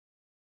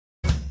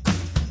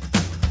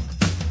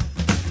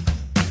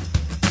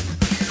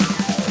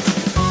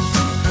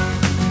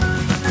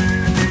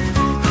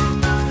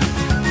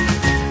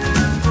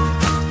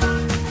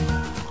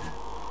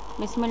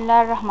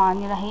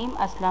बिस्मिल्लाहिर्रहमानिर्रहीम।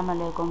 अस्सलाम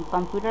वालेकुम।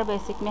 कंप्यूटर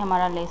बेसिक में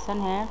हमारा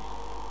लेसन है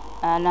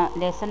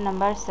lesson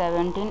number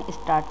 17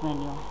 start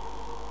menu.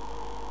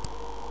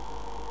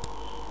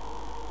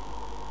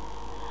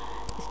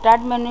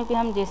 Start menu पे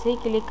हम जैसे ही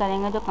क्लिक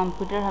करेंगे तो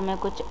कंप्यूटर हमें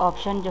कुछ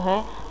ऑप्शन जो है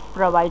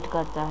प्रोवाइड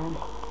करता है।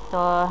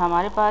 तो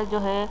हमारे पास जो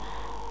है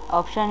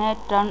ऑप्शन है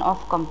टर्न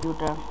ऑफ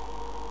कंप्यूटर।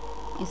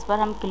 इस पर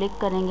हम क्लिक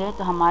करेंगे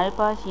तो हमारे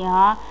पास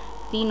यहाँ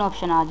 3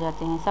 ऑप्शन आ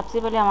जाते हैं। सबसे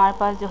पहले हमारे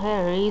पास जो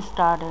है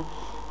रीस्टार्ट है।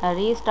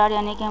 रीस्टार्ट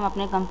यानी कि हम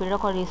अपने कंप्यूटर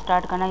को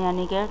रीस्टार्ट करना,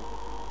 यानी कि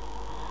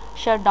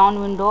shut down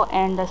window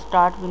and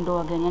start window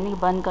again, यानी कि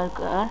बंद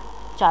कर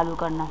चालू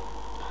करना।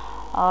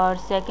 और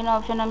सेकंड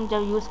ऑप्शन हम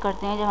जब यूज़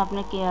करते हैं जब हम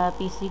अपने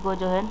पीसी को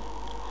जो है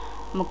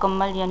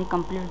मुकम्मल यानी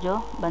कंप्लीट जो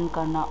बंद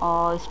करना।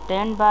 और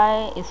स्टैंड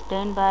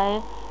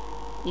बाय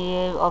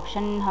ये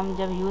ऑप्शन हम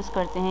जब यूज़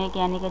करते हैं कि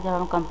यानी कि जब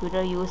हम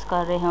कंप्यूटर यूज़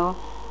कर रहे हो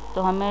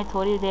तो हमें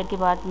थोड़ी देर के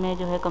बाद में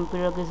जो है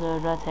कंप्यूटर की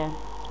ज़रूरत है,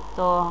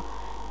 तो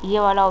ये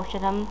वाला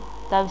ऑप्शन हम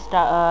तब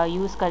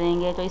यूज़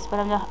करेंगे। तो इस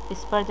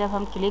पर जब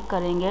हम क्लिक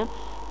करेंगे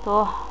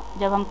तो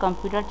जब हम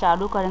कंप्यूटर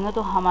चालू करेंगे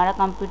तो हमारा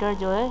कंप्यूटर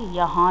जो है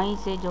यहाँ ही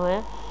से जो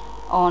है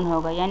ऑन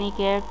होगा। यानी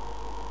कि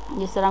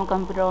जिस तरह हम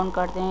कंप्यूटर ऑन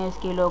करते हैं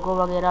इसकी लोगो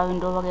वगैरह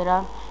विंडो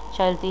वगैरह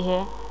चलती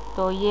है,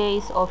 तो ये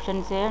इस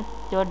ऑप्शन से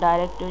जो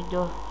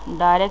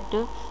डायरेक्ट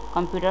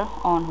कंप्यूटर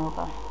ऑन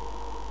होगा।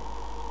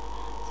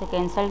 इसे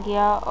कैंसिल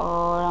किया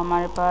और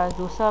हमारे पास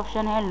दूसरा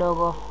ऑप्शन है लॉग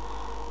ऑफ।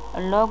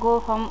 लॉग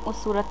ऑफ हम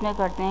उस सूरत में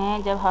करते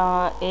हैं जब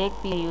हम एक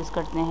पी यूज़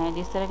करते हैं।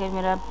 जिस तरह के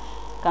मेरा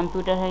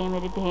कंप्यूटर है, ये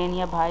मेरी बहन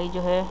या भाई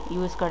जो है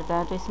यूज़ करता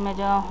है, तो इसमें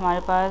जो हमारे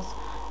पास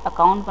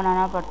अकाउंट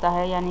बनाना पड़ता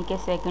है, यानी कि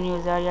सेकंड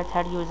यूज़र या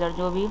थर्ड यूज़र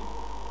जो भी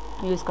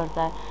यूज़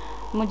करता है।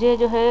 मुझे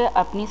जो है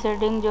अपनी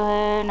सेटिंग जो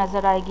है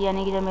नज़र आएगी,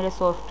 यानी कि जब मेरे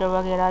सॉफ्टवेयर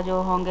वगैरह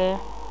जो होंगे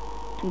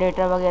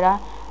डेटा वगैरह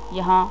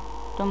यहाँ,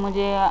 तो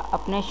मुझे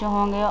अपने शो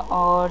होंगे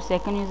और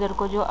सेकंड यूज़र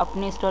को जो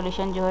अपनी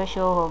इंस्टॉलेशन जो है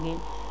शो होगी।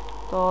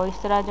 तो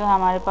इस तरह जो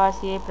हमारे पास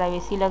ये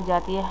प्राइवेसी लग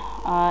जाती है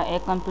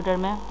एक कंप्यूटर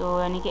में, तो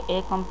यानी कि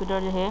एक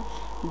कंप्यूटर जो है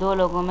 2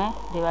 लोगों में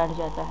डिवाइड हो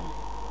जाता है।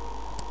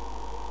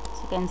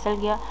 इसे कैंसिल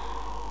किया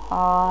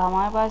और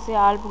हमारे पास ये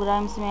ऑल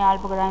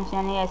प्रोग्राम्स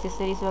यानी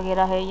एसेसरीज़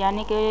वगैरह है,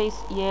 यानी कि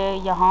ये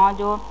यहाँ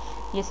जो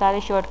ये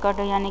सारे शॉर्टकट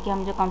है, यानी कि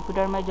हम जो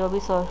कंप्यूटर में जो भी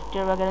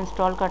सॉफ्टवेयर वगैरह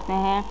इंस्टॉल करते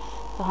हैं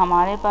तो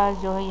हमारे पास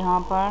जो है यहाँ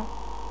पर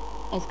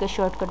इसके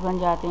शॉर्टकट बन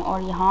जाते हैं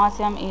और यहाँ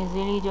से हम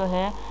इजीली जो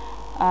है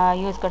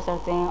यूज़ कर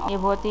सकते हैं। ये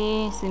बहुत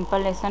ही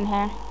सिंपल लेसन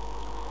है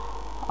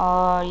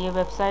और ये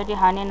वेबसाइट है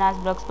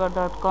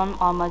hanenaaz.blogspot.com।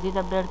 और मज़ीद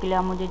अपडेट के लिए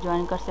आप मुझे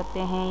ज्वाइन कर सकते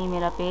हैं। ये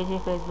मेरा पेज है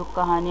फेसबुक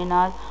का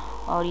हानेनाज,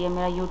 और ये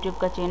मेरा यूट्यूब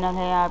का चैनल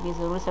है, आप ये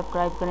ज़रूर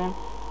सब्सक्राइब करें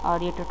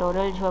और ये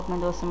ट्यूटोरियल जो अपने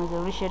दोस्तों में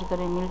ज़रूर शेयर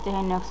करें। मिलते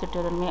हैं नेक्स्ट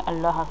ट्यूटोरियल में।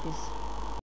 अल्लाह हाफिज़।